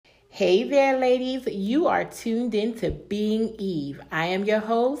Hey there, ladies. You are tuned in to Being Eve. I am your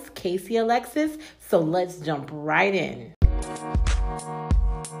host, Casey Alexis, so let's jump right in.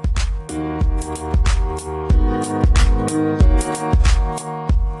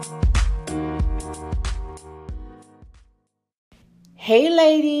 Hey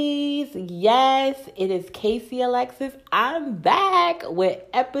ladies, yes, it is Casey Alexis. I'm back with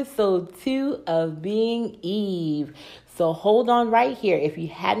episode 2 of Being Eve. So hold on right here. If you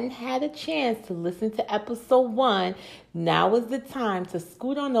hadn't had a chance to listen to episode 1, now is the time to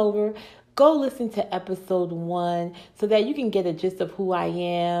scoot on over. Go listen to episode 1 so that you can get a gist of who I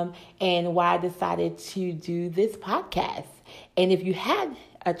am and why I decided to do this podcast. And if you had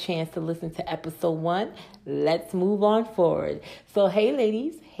a chance to listen to episode 1, let's move on forward. So, hey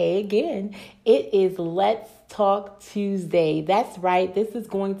ladies, hey again. It is Let's Talk Tuesday. That's right. This is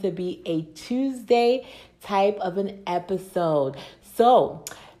going to be a Tuesday type of an episode. So,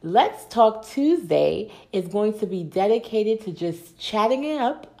 Let's Talk Tuesday is going to be dedicated to just chatting it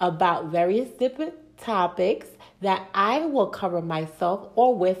up about various different topics that I will cover myself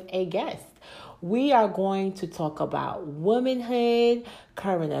or with a guest. We are going to talk about womanhood,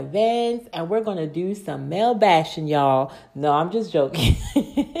 current events, and we're going to do some male bashing, y'all. No, I'm just joking.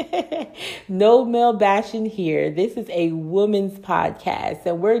 No male bashing here. This is a women's podcast,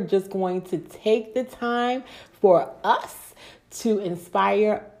 and we're just going to take the time for us to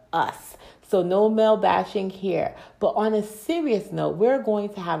inspire us. So no male bashing here. But on a serious note, we're going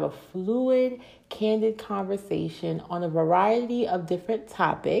to have a fluid, candid conversation on a variety of different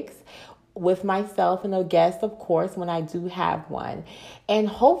topics with myself and a guest, of course, when I do have one. And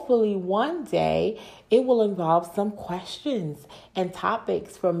hopefully one day it will involve some questions and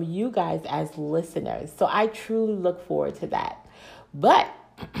topics from you guys as listeners. So I truly look forward to that. But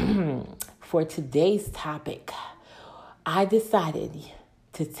for today's topic, I decided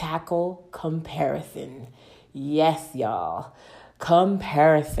to tackle comparison. Yes, y'all.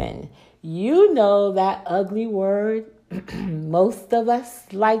 Comparison. You know that ugly word most of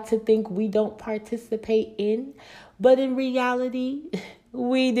us like to think we don't participate in, but in reality,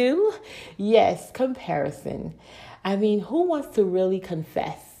 we do. Yes, comparison. I mean, who wants to really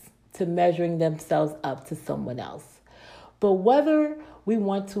confess to measuring themselves up to someone else? But whether we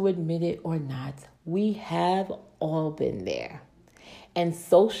want to admit it or not, we have all been there. And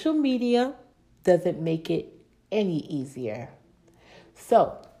social media doesn't make it any easier.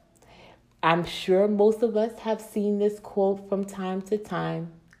 So, I'm sure most of us have seen this quote from time to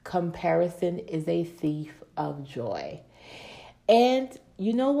time: comparison is a thief of joy. And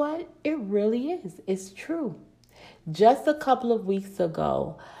you know what? It really is. It's true. Just a couple of weeks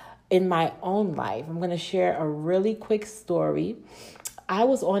ago in my own life, I'm going to share a really quick story. I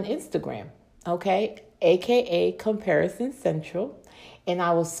was on Instagram, okay, aka Comparison Central. And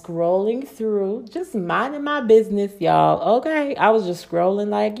I was scrolling through, just minding my business, y'all. Okay, I was just scrolling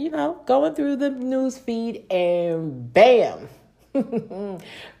going through the news feed, and bam,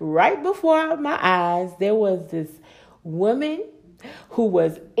 right before my eyes, there was this woman who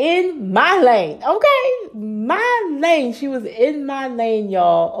was in my lane. Okay, my lane. She was in my lane,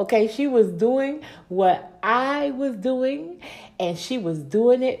 y'all. Okay, she was doing what I was doing, and she was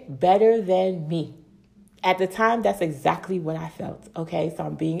doing it better than me. At the time, that's exactly what I felt, okay? So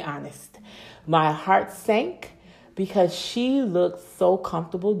I'm being honest. My heart sank because she looked so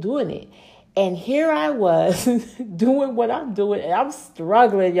comfortable doing it. And here I was doing what I'm doing, and I'm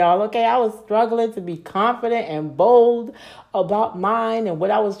struggling, y'all, okay? I was struggling to be confident and bold about mine and what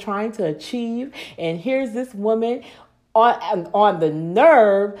I was trying to achieve. And here's this woman on the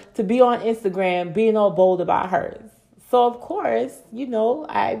nerve to be on Instagram being all bold about hers. So, of course,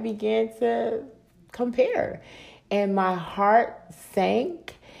 I began to compare, and my heart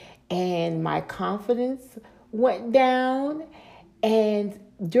sank and my confidence went down. And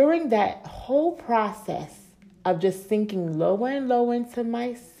during that whole process of just sinking lower and lower into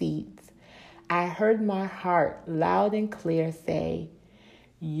my seat, I heard my heart loud and clear say,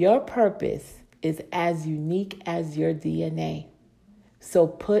 your purpose is as unique as your DNA. So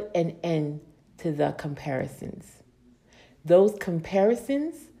put an end to the comparisons. Those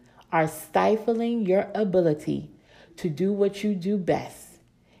comparisons are stifling your ability to do what you do best,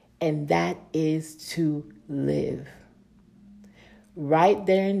 and that is to live. Right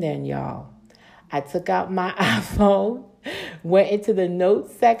there and then, y'all, I took out my iPhone, went into the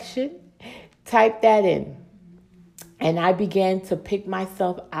notes section, typed that in, and I began to pick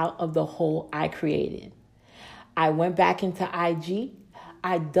myself out of the hole I created. I went back into IG.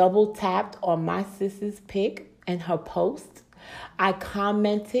 I double tapped on my sis's pic and her post. I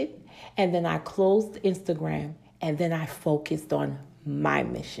commented. And then I closed Instagram, and then I focused on my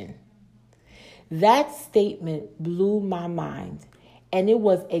mission. That statement blew my mind, and it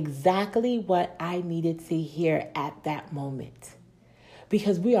was exactly what I needed to hear at that moment.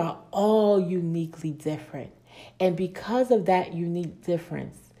 Because we are all uniquely different. And because of that unique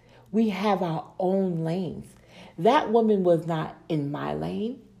difference, we have our own lanes. That woman was not in my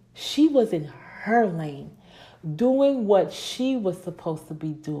lane. She was in her lane, doing what she was supposed to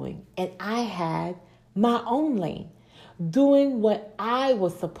be doing. And I had my own lane, doing what I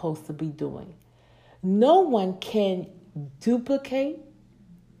was supposed to be doing. No one can duplicate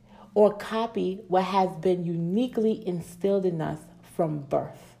or copy what has been uniquely instilled in us from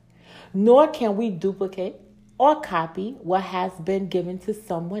birth. Nor can we duplicate or copy what has been given to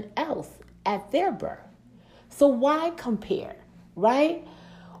someone else at their birth. So why compare, right?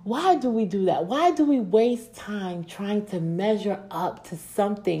 Why do we do that? Why do we waste time trying to measure up to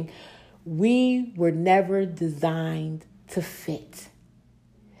something we were never designed to fit?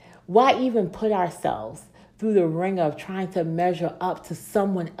 Why even put ourselves through the ring of trying to measure up to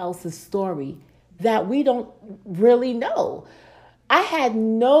someone else's story that we don't really know? I had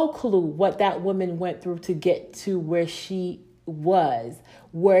no clue what that woman went through to get to where she was,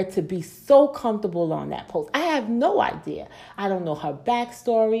 where to be so comfortable on that post. I have no idea. I don't know her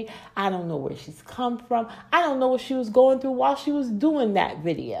backstory. I don't know where she's come from. I don't know what she was going through while she was doing that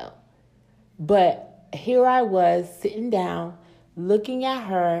video. But here I was sitting down, looking at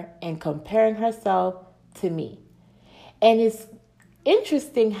her and comparing herself to me. And it's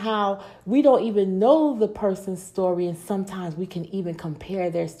interesting how we don't even know the person's story, and sometimes we can even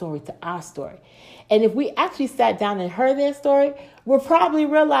compare their story to our story. And if we actually sat down and heard their story, we'll probably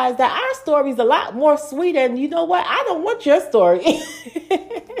realize that our story is a lot more sweet, and you know what? I don't want your story.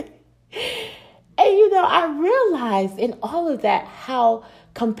 And I realized in all of that how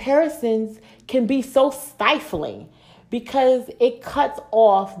comparisons can be so stifling, because it cuts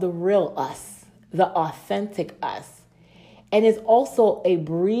off the real us, the authentic us. And it's also a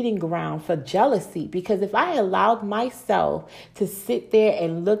breeding ground for jealousy, because if I allowed myself to sit there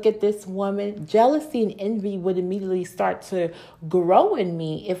and look at this woman, jealousy and envy would immediately start to grow in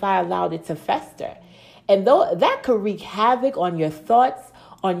me if I allowed it to fester. And though that could wreak havoc on your thoughts,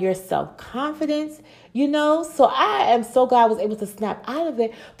 on your self-confidence, so I am so glad I was able to snap out of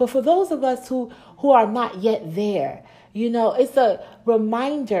it. But for those of us who are not yet there, it's a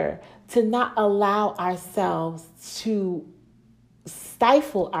reminder to not allow ourselves to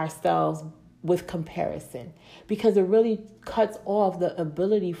stifle ourselves with comparison, because it really cuts off the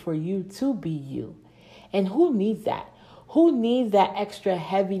ability for you to be you. And who needs that? Who needs that extra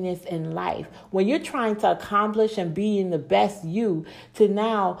heaviness in life when you're trying to accomplish and being the best you, to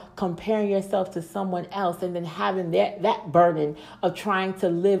now comparing yourself to someone else and then having that burden of trying to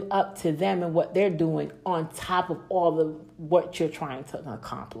live up to them and what they're doing on top of all of what you're trying to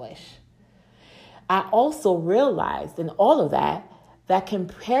accomplish? I also realized in all of that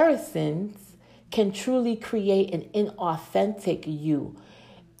comparisons can truly create an inauthentic you.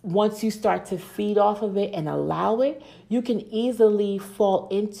 Once you start to feed off of it and allow it, you can easily fall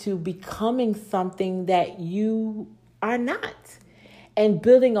into becoming something that you are not, and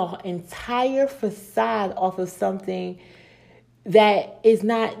building an entire facade off of something that is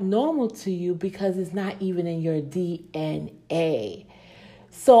not normal to you because it's not even in your DNA.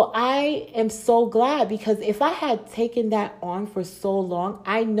 So I am so glad, because if I had taken that on for so long,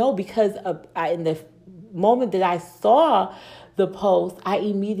 I know, because in the moment that I saw the post, I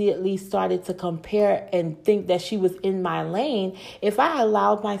immediately started to compare and think that she was in my lane. If I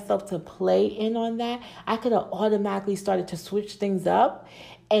allowed myself to play in on that, I could have automatically started to switch things up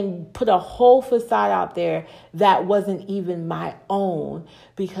and put a whole facade out there that wasn't even my own,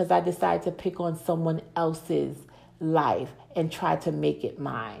 because I decided to pick on someone else's life and try to make it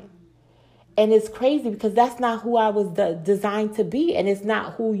mine. And it's crazy, because that's not who I was designed to be, and it's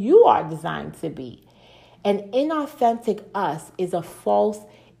not who you are designed to be. An inauthentic us is a false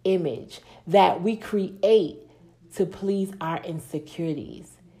image that we create to please our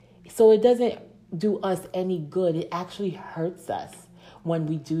insecurities. So it doesn't do us any good. It actually hurts us when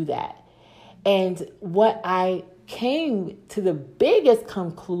we do that. And what I came to the biggest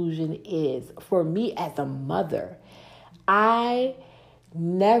conclusion is, for me as a mother, I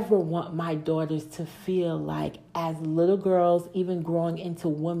never want my daughters to feel like, as little girls, even growing into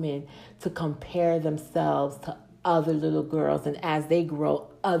women, to compare themselves to other little girls, and as they grow,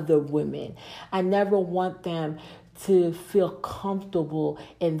 other women. I never want them to feel comfortable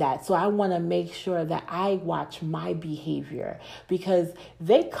in that. So I want to make sure that I watch my behavior, because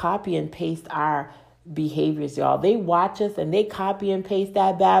they copy and paste our behaviors, y'all. They watch us and they copy and paste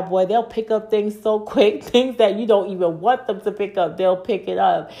that bad boy. They'll pick up things so quick, things that you don't even want them to pick up, they'll pick it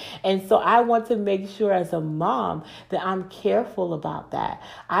up. And so I want to make sure as a mom that I'm careful about that.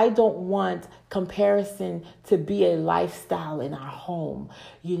 I don't want comparison to be a lifestyle in our home,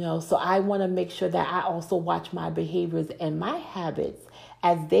 so I want to make sure that I also watch my behaviors and my habits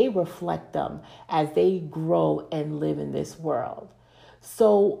as they reflect them, as they grow and live in this world.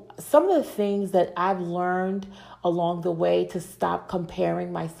 So some of the things that I've learned along the way to stop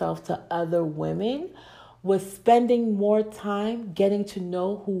comparing myself to other women was spending more time getting to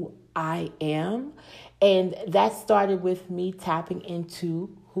know who I am. And that started with me tapping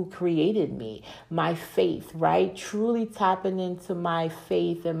into who created me, my faith, right? Truly tapping into my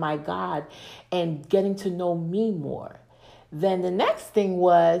faith and my God and getting to know me more. Then the next thing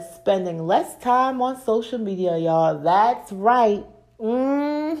was spending less time on social media, y'all. That's right.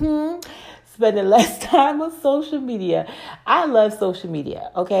 Spending less time on social media. I love social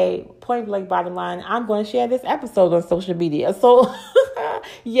media, okay? Point blank bottom line, I'm going to share this episode on social media. So,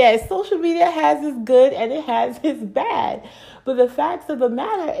 yes, social media has its good and it has its bad. But the facts of the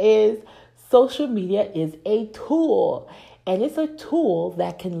matter is social media is a tool. And it's a tool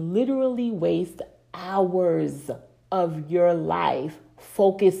that can literally waste hours of your life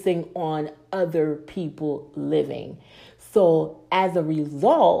focusing on other people living. So as a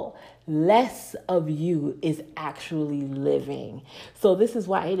result, less of you is actually living. So this is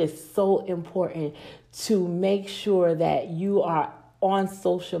why it is so important to make sure that you are on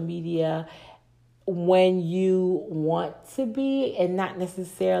social media when you want to be and not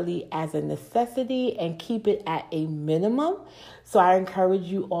necessarily as a necessity, and keep it at a minimum. So I encourage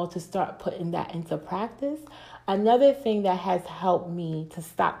you all to start putting that into practice. Another thing that has helped me to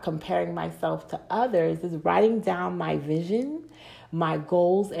stop comparing myself to others is writing down my vision, my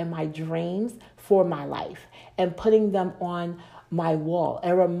goals, and my dreams for my life and putting them on my wall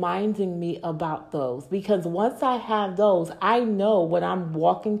and reminding me about those. Because once I have those, I know what I'm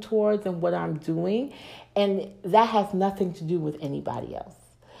walking towards and what I'm doing, and that has nothing to do with anybody else.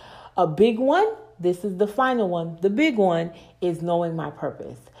 A big one, this is the final one, the big one is knowing my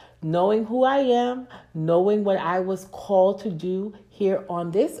purpose. Knowing who I am, knowing what I was called to do here on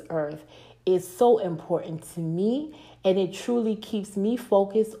this earth is so important to me, and it truly keeps me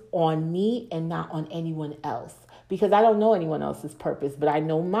focused on me and not on anyone else. Because I don't know anyone else's purpose, but I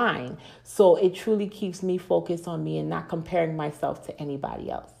know mine. So it truly keeps me focused on me and not comparing myself to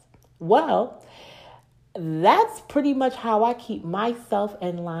anybody else. Well, that's pretty much how I keep myself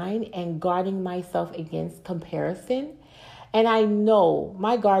in line and guarding myself against comparison. And I know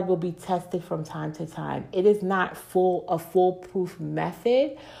my guard will be tested from time to time. It is not a foolproof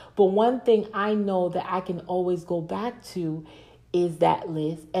method. But one thing I know that I can always go back to is that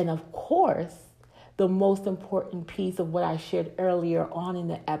list. And of course, the most important piece of what I shared earlier on in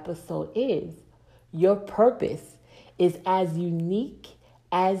the episode is your purpose is as unique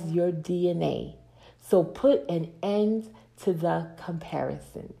as your DNA. So put an end to the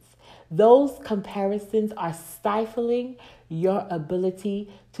comparisons. Those comparisons are stifling your ability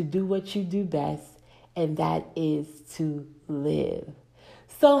to do what you do best, and that is to live.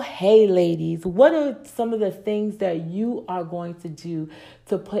 So, hey, ladies, what are some of the things that you are going to do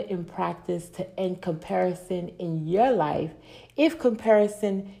to put in practice to end comparison in your life if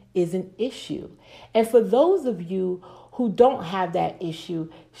comparison is an issue? And for those of you who don't have that issue,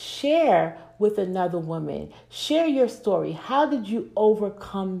 share with another woman. Share your story. How did you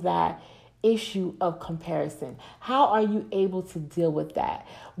overcome that issue of comparison? How are you able to deal with that?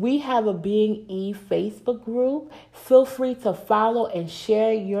 We have a Being Eve Facebook group. Feel free to follow and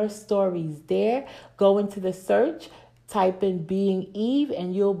share your stories there. Go into the search, type in Being Eve,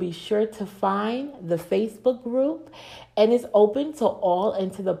 and you'll be sure to find the Facebook group. And it's open to all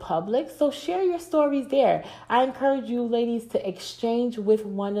and to the public. So share your stories there. I encourage you ladies to exchange with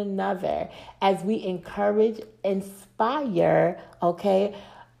one another as we encourage, inspire,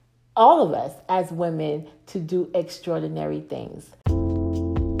 all of us as women to do extraordinary things.